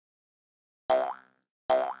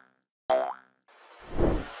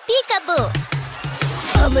PikaBoo.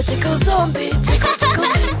 I'm a tickle zombie, tickle tickle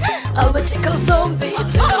tick. I'm a tickle zombie,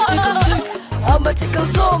 tickle tickle tick. I'm a tickle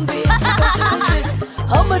zombie, tickle tickle tick.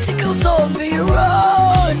 I'm a tickle zombie,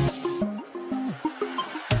 run!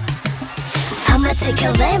 I'm a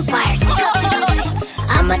tickle vampire, tickle tickle tick.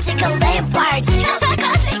 I'm a tickle vampire, tickle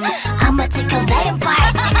tickle tick. I'm a tickle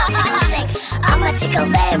vampire, tickle tickle tick. I'm a tickle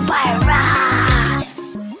vampire, run!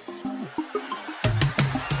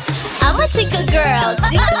 I'm a tickle girl,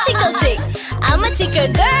 tickle tickle tick. I'm a tickle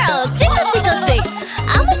girl, tickle tickle tick.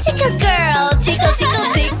 I'm a tickle girl, tickle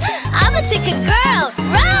tickle tick. I'm a tickle girl,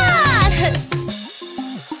 run!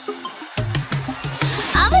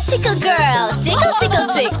 I'm a tickle girl, tickle tickle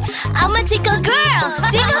tick. I'm a tickle girl,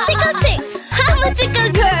 tickle tickle tick. I'm a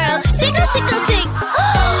tickle girl, tickle tickle tick.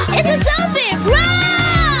 It's a zombie, run!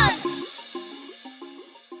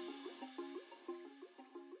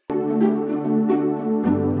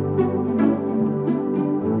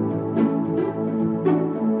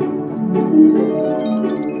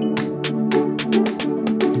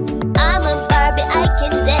 I'm a Barbie, I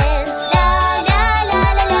can dance. La la la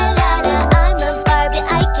la la la la. I'm a Barbie,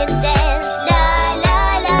 I can dance. La la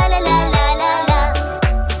la la la la la la.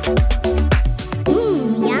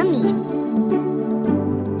 Yummy.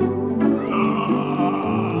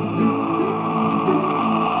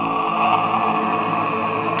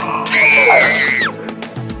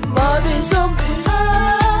 Mommy zombie,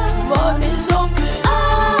 mommy zombie,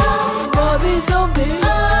 mommy zombie,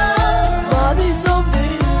 mommy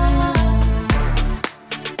zombie.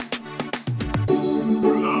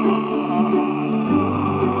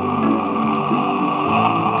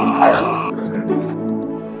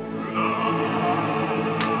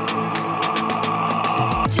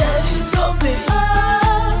 Daddy zombie,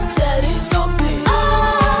 daddy zombie,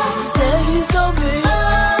 daddy zombie,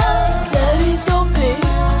 daddy zombie.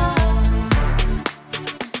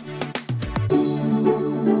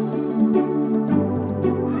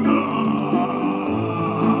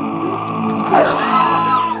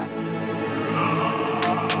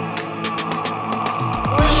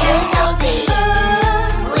 We are zombie.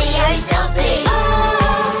 We are zombie.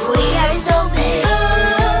 We are zombie.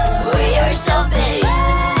 We are zombie.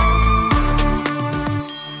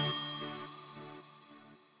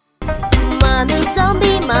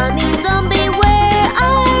 Mommy zombie, where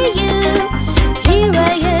are you? Here I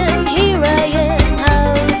am,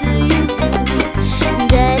 how do you do?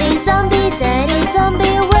 Daddy zombie,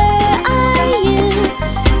 where are you?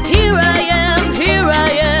 Here I am,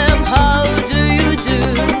 how do you do?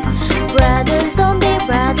 Brother zombie,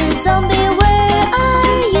 where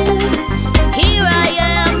are you? Here I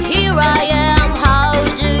am, how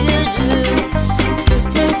do you do?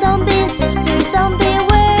 Sister zombie,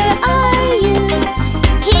 where are you?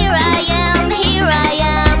 Here I am,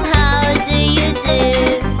 how do you do?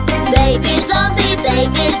 Baby zombie,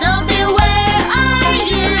 where are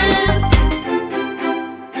you?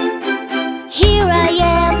 Here I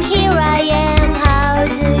am, how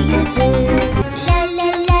do you do? La la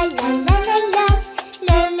la la la la la,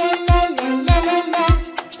 la la la la la la la.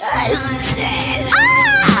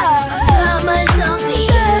 I'm a zombie.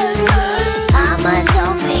 I'm a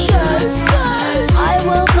zombie. I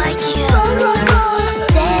will bite you.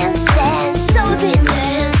 Dance, zombie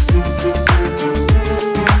dance.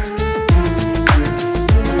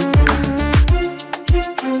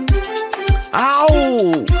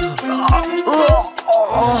 Ow!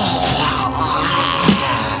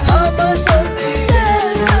 I'm a zombie.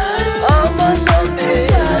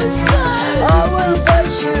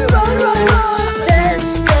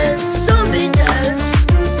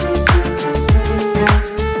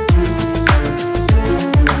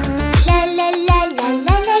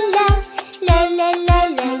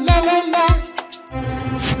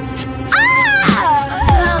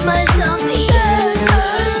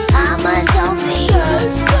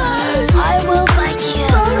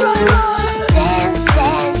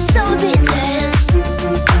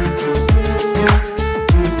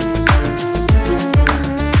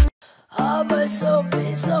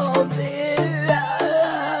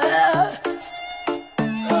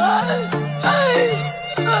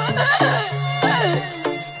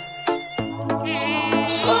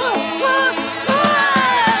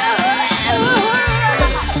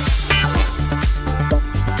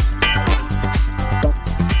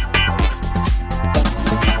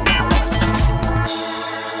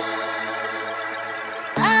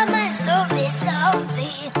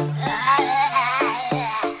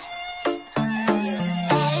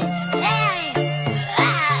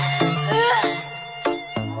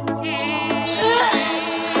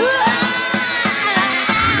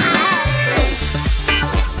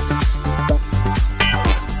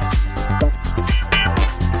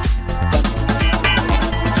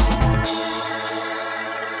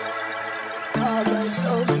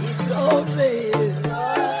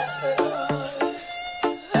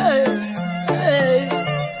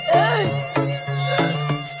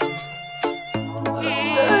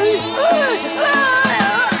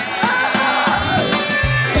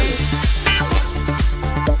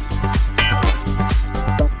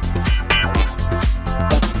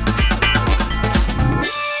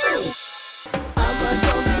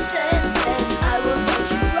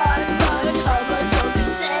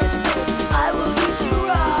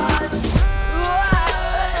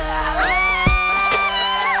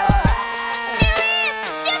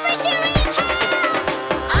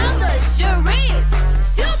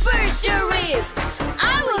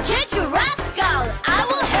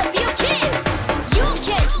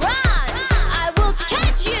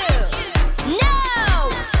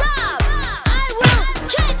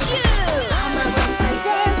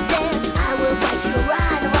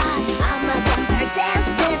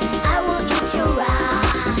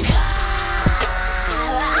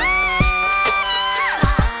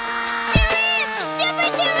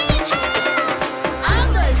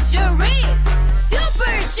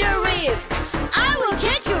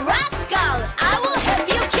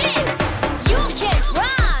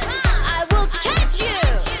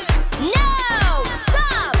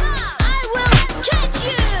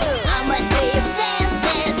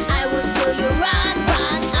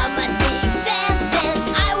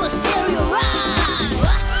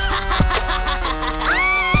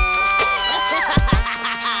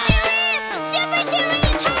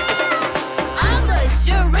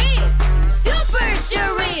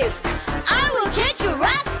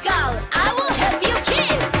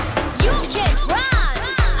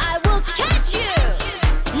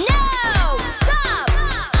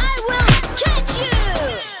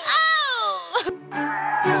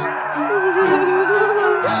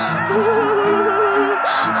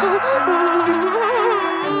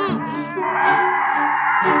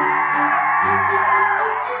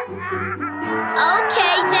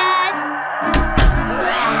 Okay, Dad.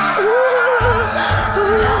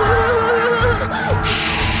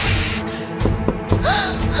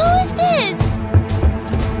 Who is this?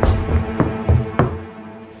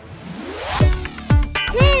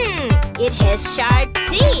 It has sharp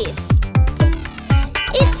teeth.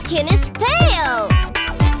 Its skin is pale.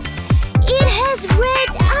 It has red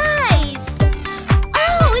eyes.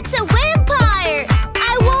 Oh, it's a vampire.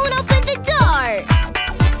 I won't open the door.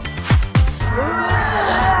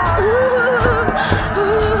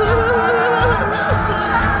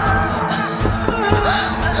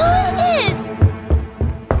 Who is this?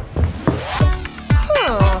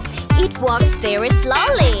 It walks very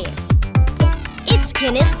slowly. Its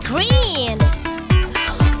skin is green.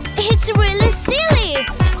 It's really silly.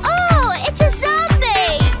 Oh, it's a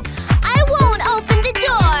zombie. I won't open the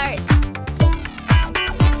door.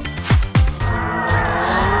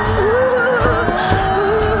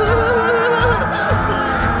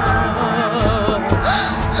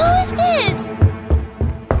 Who is this?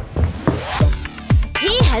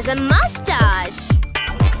 He has a mustache.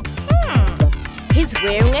 He's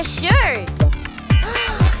wearing a shirt.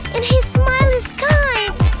 And his smile is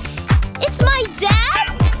kind. It's my dad.